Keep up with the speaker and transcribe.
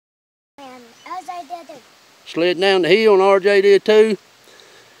And as I did it. Slid down the hill, and RJ did too.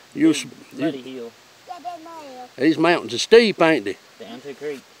 Muddy hill. Yeah, then my hill. These mountains are steep, ain't they? Down to the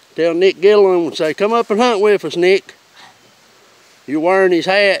creek. Tell Nick Gilliland and say, come up and hunt with us, Nick. You're wearing his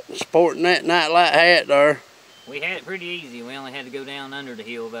hat, sporting that nightlight hat there. We had it pretty easy. We only had to go down under the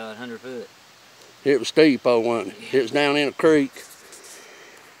hill about 100 foot. It was steep, though, wasn't it? It was down in a creek.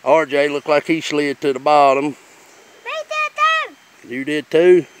 RJ looked like he slid to the bottom. Me did too. You did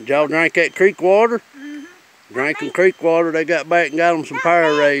too? Did y'all drink that creek water? Mm-hmm. Drinking creek water, they got back and got them some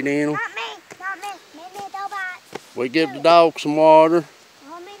Powerade in them. Not me. Not me. Me need no bite. We give the dogs some water.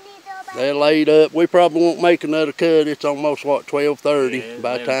 Oh, me need no bite. They're laid up. We probably won't make another cut. It's almost, what, 12:30 yeah,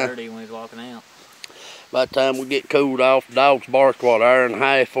 by the time. 11:30 when we was walking out. By the time we get cooled off, the dogs barked, what, hour and a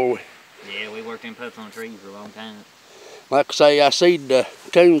half before we... Yeah, we worked in pups on trees for a long time. Like I say, I seen the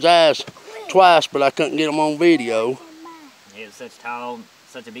coon's eyes twice, but I couldn't get them on video. It was such tall,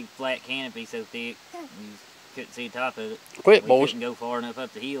 such a big flat canopy, so thick, you couldn't see the top of it. Quit, we boys. couldn't go far enough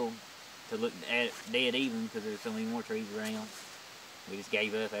up the hill to look at it dead even because there was so many more trees around. We just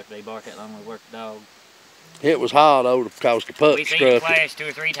gave up after they barked that long. We worked the dog. It was hard though because the pup We seen struck it flash 2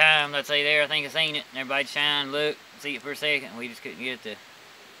 or 3 times. I'd say there, I think I seen it. And everybody shine, look, see it for a second. We just couldn't get it to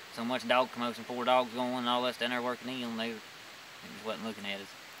so much dog commotion, 4 dogs going, and all us down there working in. They just wasn't looking at us.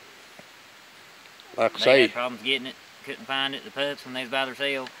 Like I They say, had problems getting it, couldn't find it. The pups when they was by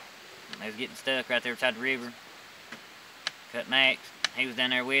themselves, they was getting stuck right there beside the river. Cut Max, he was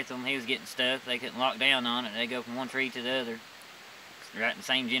down there with them. He was getting stuck. They couldn't lock down on it. They go from one tree to the other, right in the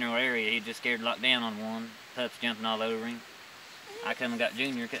same general area. He just scared to lock down on one. Pups jumping all over him. I come and got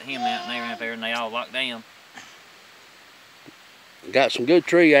Junior, cut him out, and they ran up there and they all locked down. got some good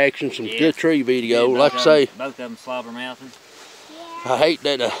tree action, some good tree video. Yeah, like I say, both of them slobber mouthing. Yeah. I hate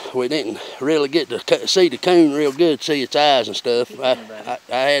that we didn't really get to see the coon real good, see its eyes and stuff. I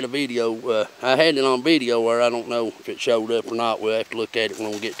had a video, I had it on video where I don't know if it showed up or not. We'll have to look at it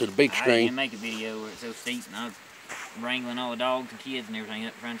when we get to the big I screen. didn't make a video where it's so steep, and I was wrangling all the dogs and kids and everything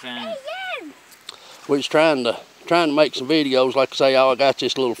up trying to shine. Hey, yeah. We was trying to make some videos. Like I say, I got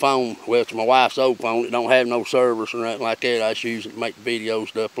this little phone. Well, it's my wife's old phone. It don't have no service or nothing like that. I just use it to make the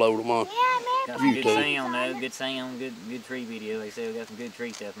videos to upload them on. Yeah, man. Got some good sound though, good sound, good tree video. They say we got some good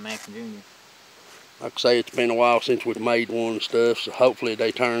tree stuff from Max and Junior. Like I say, it's been a while since we've made one and stuff, so hopefully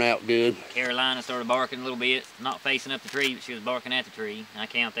they turn out good. Carolina started barking a little bit, not facing up the tree, but she was barking at the tree. I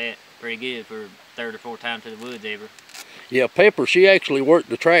count that pretty good for 3rd or 4th time to the woods ever. Yeah, Pepper, she actually worked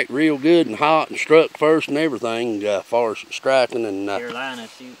the track real good and hot and struck first and everything as far as striking. And Carolina,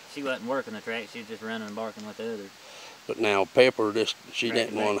 she wasn't working the track, she was just running and barking with the others. But now Pepper, she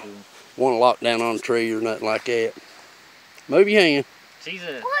didn't want to lock down on the tree or nothing like that. Move your hand. She's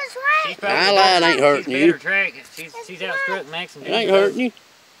What's probably I lied, ain't hurting you. Track. She's outstruck Max and It Junior. ain't hurting you.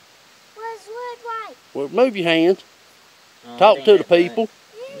 What's wood white? Well, move your hands. Oh, Talk dang, to the that's right. people.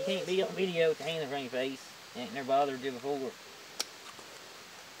 You can't be on video with your hand in front of your face. Ain't never bothered you before.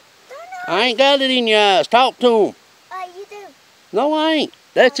 I ain't got it in your eyes. Talk to them. You do. No, I ain't.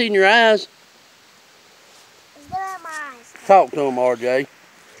 That's in your eyes. It's there in my eyes. Talk to him, RJ.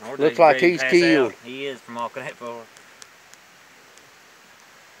 Looks like he's killed. He is from walking that far.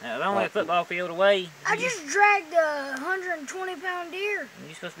 Now, it's only a football field away. I just dragged a 120-pound deer.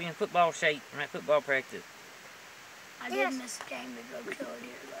 You're supposed to be in football shape from that football practice. I did miss a game to go kill a deer,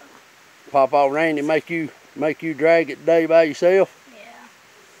 though. Papa Randy make you drag it today by yourself? Yeah.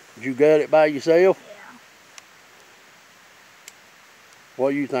 Did you gut it by yourself? Yeah. What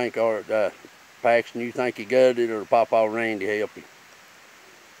do you think, Art? Paxton, you think he gutted it or Papa Randy helped him?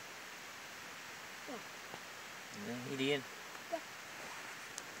 Yeah, he did.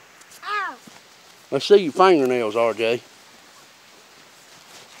 Ow. Let's see your fingernails, RJ.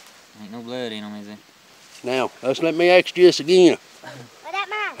 Ain't no blood in them, is there? Now, let me ask you this again. Well, that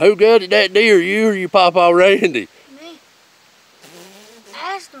mine. Who gutted that deer, you or you Papa Randy? Me.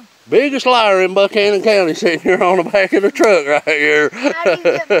 Ask him. Biggest liar in Buchanan County sitting here on the back of the truck right here. How do you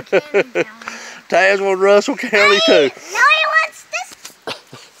get Buchanan County? Tazewell, Russell County too. No, he wants this.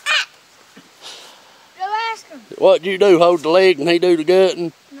 Go ask him. What'd you do, hold the leg and he do the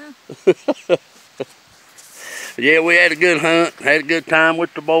gutting? No. Yeah, we had a good hunt, had a good time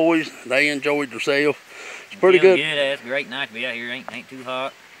with the boys. They enjoyed themselves. It's pretty good. It's a great night to be out here. Ain't too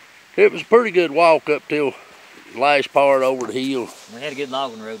hot. It was a pretty good walk up till the last part over the hill. We had a good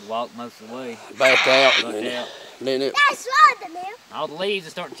logging road to walk most of the way. Back out. Backed And out. then it, That's right, the man. All the leaves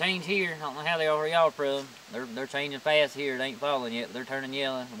are starting to change here. I don't know how they are where y'all from. They're changing fast here. It ain't falling yet, but they're turning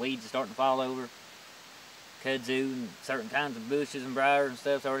yellow. The weeds are starting to fall over. Kudzu and certain kinds of bushes and briars and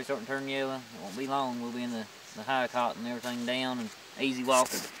stuff's already starting to turn yellow. It won't be long. We'll be in the high cotton and everything down, and easy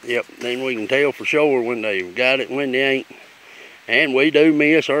walking. Yep, then we can tell for sure when they got it and when they ain't. And we do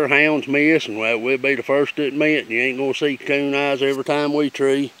miss, our hounds miss, and well, we'll be the first to admit, you ain't gonna see coon eyes every time we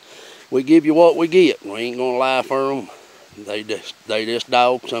tree. We give you what we get. We ain't gonna lie for them. They just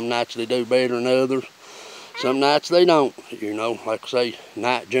dog. Some nights they do better than others. Some nights they don't. You know, like I say,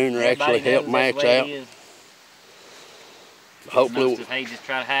 Night Junior actually helped Max out. Hopefully, most of they just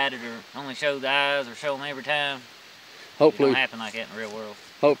try to hide it or only show the eyes or show them every time. Hopefully, it don't happen like that in the real world.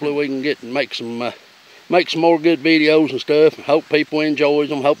 Hopefully, we can get and make some more good videos and stuff. Hope people enjoy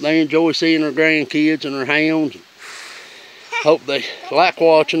them. Hope they enjoy seeing their grandkids and their hounds. Hope they like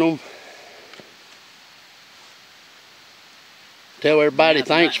watching them. Tell everybody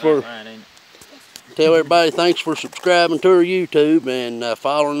thanks for subscribing to our YouTube and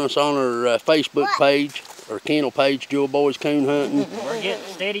following us on our Facebook page, our kennel page, Jewell Boys Coon Hunting. We're getting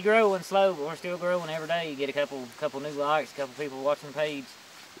steady growing, slow, but we're still growing every day. You get a couple new likes, a couple people watching the page.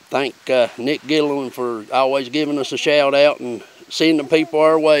 Thank Nick Gilliland for always giving us a shout out and sending people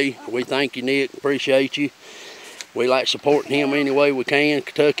our way. We thank you, Nick. Appreciate you. We like supporting him any way we can.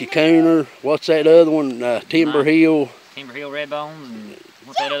 Kentucky Cooner. What's that other one? Timber Hill Red Bones, and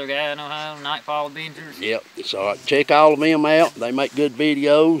what's that other guy in Ohio? Nightfall Adventures. Yep. So check all of them out. They make good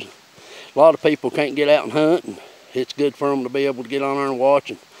videos. A lot of people can't get out and hunt, and it's good for them to be able to get on there and watch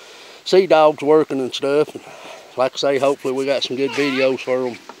and see dogs working and stuff. And like I say, hopefully we got some good videos for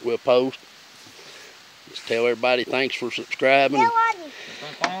them we'll post. Just tell everybody thanks for subscribing.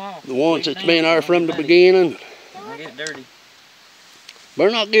 The ones that's been there from the beginning. Don't get it dirty. Better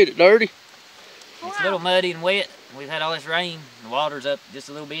not get it dirty. It's a little muddy and wet. We've had all this rain. The water's up just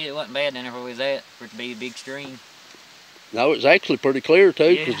a little bit. It wasn't bad down there where we was at for it to be a big stream. No, it's actually pretty clear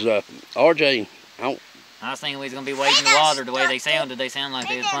too, because RJ, I was thinking we was going to be wading the water the way they sounded. They sound like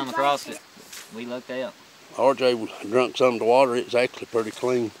they was plumb across it. We looked out. RJ drunk some of the water. It's actually pretty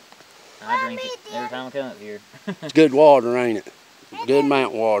clean. I drink it every time I come up here. It's good water, ain't it? Good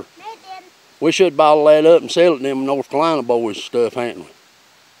mountain water. We should bottle that up and sell it to them North Carolina boys and stuff, ain't we?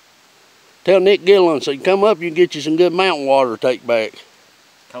 Tell Nick Gilliland so you come up, you can get you some good mountain water to take back.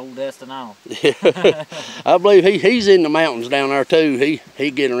 Cold dust and all. Yeah. I believe he's in the mountains down there too. He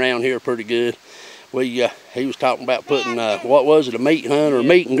get around here pretty good. He was talking about putting what was it, a meat hunt or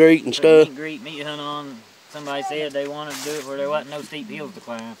meet and greet and stuff. Meat hunt on. Somebody said they wanted to do it where there wasn't no steep hills to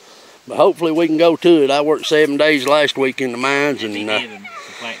climb. But hopefully we can go to it. I worked 7 days last week in the mines and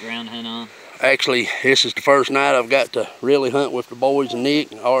flat ground hunt on. Actually, this is the first night I've got to really hunt with the boys and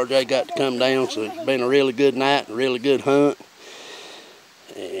Nick. And RJ got to come down, so it's been a really good night, a really good hunt.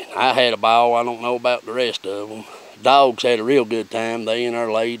 And I had a ball. I don't know about the rest of them. Dogs had a real good time. They in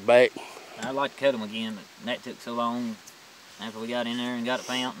there laid back. I'd like to cut them again, but that took so long after we got in there and got a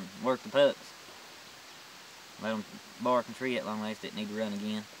fount and worked the pups. Let them bark and tree at long last didn't need to run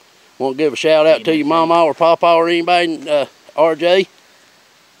again. Want to give a shout out to your mama or papa or anybody, RJ?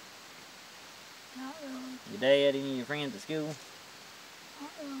 Your dad, any of your friends at school?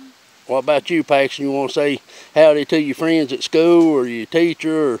 What about you, Paxton? You want to say howdy to your friends at school or your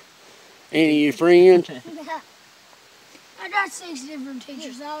teacher or any of your friends? I got 6 different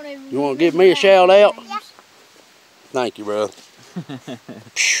teachers. I don't even. You want to give me a shout out? Yeah. Thank you, brother.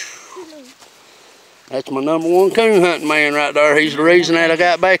 That's my #1 coon hunting man right there. He's the reason that I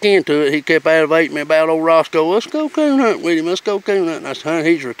got back into it. He kept aggravating me about old Roscoe. Let's go coon hunting with him. Let's go coon hunting. I said,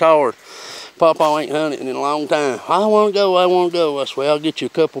 he's retired. Papa ain't hunted in a long time. I want to go. I said, well, I'll get you a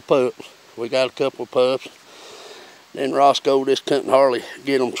couple pups. We got a couple of pups. Then Roscoe just couldn't hardly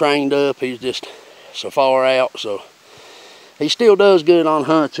get them trained up. He's just so far out. So he still does good on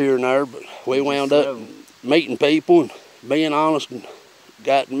hunts here and there, but we wound up meeting people and being honest and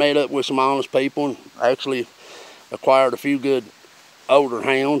got met up with some honest people and actually acquired a few good older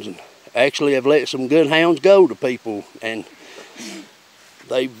hounds and actually have let some good hounds go to people, and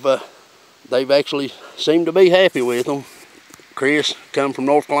they've actually seemed to be happy with them. Chris come from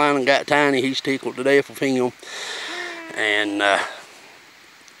North Carolina and got Tiny. He's tickled to death with him. And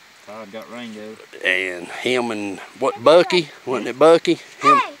Todd got Rango. And him and Bucky, wasn't it Bucky?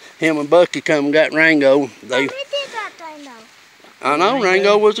 Him and Bucky come and got Rango. I know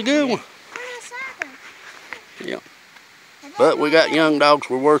Rango was a good one. Yeah. But we got young dogs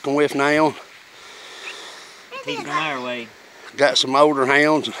we're working with now. Keep them our way. Got some older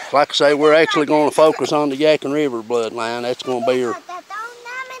hounds. Like I say, we're actually going to focus on the Yadkin River bloodline. That's going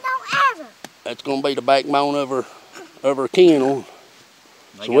to be the backbone of our kennel.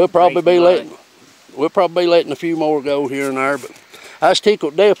 So we'll probably be letting a few more go here and there. But I was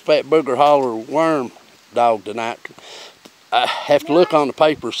tickled to death with that Booger Holler worm dog tonight. I have to look on the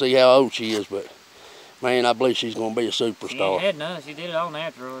paper to see how old she is, but Man, I believe she's going to be a She ain't superstar. had none. She did it all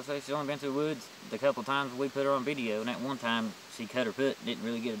natural. So she's only been to the woods the couple times we put her on video. And that one time she cut her foot and didn't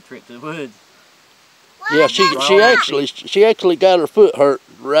really get a trip to the woods. Yeah, she actually got her foot hurt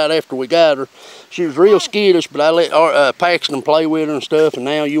right after we got her. She was real skittish, but I let Paxton play with her and stuff, and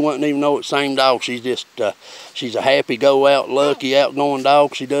now you wouldn't even know it's the same dog. She's just, she's a happy, go out, lucky, outgoing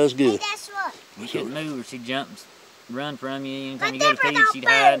dog. She does good. You couldn't move her. She'd jump, run from you. Anytime you go to feed, she'd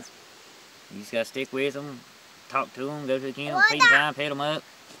hide. You just got to stick with them, talk to them, go to the kennel, feed time, pet them up.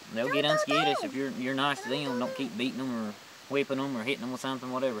 They'll get unskittish if you're nice to them. Don't keep beating them or whipping them or hitting them with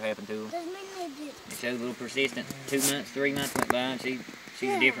something, whatever happened to them. She showed a little persistent. 2 months, 3 months went by, and she's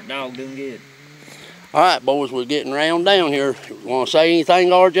a different dog, doing good. All right, boys, we're getting round down here. Want to say anything,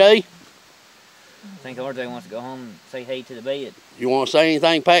 RJ? I think RJ wants to go home and say hey to the bed. You want to say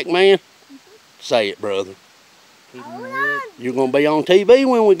anything, Pac-Man? Say it, brother. Keep them in the woods. You're going to be on TV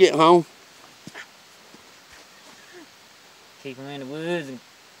when we get home. Keep them in the woods and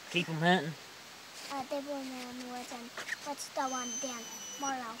keep them hunting. They were in the woods, and what's the one then?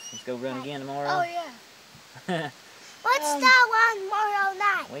 Tomorrow. Let's go run again tomorrow. Oh, yeah. What's the one tomorrow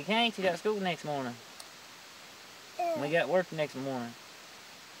night? We can't. You got school next morning. We got work the next morning.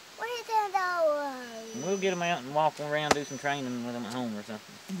 What is it? We'll get them out and walk them around, do some training with them at home or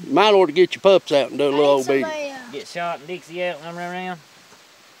something. You might ought to get your pups out and do a little old beat. Get Shot and Dixie out and run around.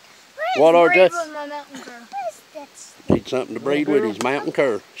 What, RJ? My mountain girl. Need something to breed with his mountain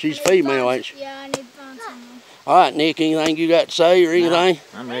cur. She's female, ain't she? Yeah, I need to find someone. All right, Nick, anything you got to say or anything?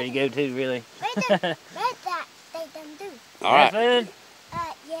 No, I'm ready to go too, really. All right. Food?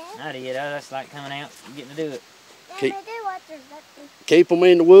 Yeah. I did. I just like coming out and getting to do it. Keep them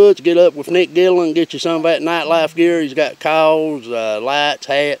in the woods. Get up with Nick Gillen and get you some of that nightlife gear. He's got calls, lights,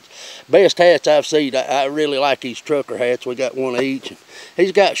 hats. Best hats I've seen. I really like these trucker hats. We got one of each.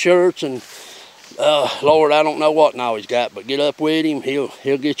 He's got shirts and, Lord, I don't know what now he's got, but get up with him.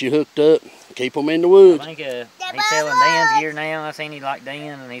 He'll get you hooked up. Keep them in the woods. I think he's selling Dan's gear now. I seen he liked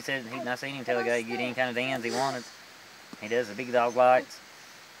Dan, and he said I seen him tell the guy he could get any kind of Dan's he wanted. He does the big dog lights.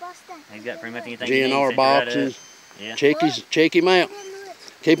 He's got pretty much anything he needs. GNR boxes. Yeah. Check him out.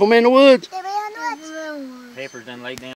 Keep them in the woods. Pepper's done laid down.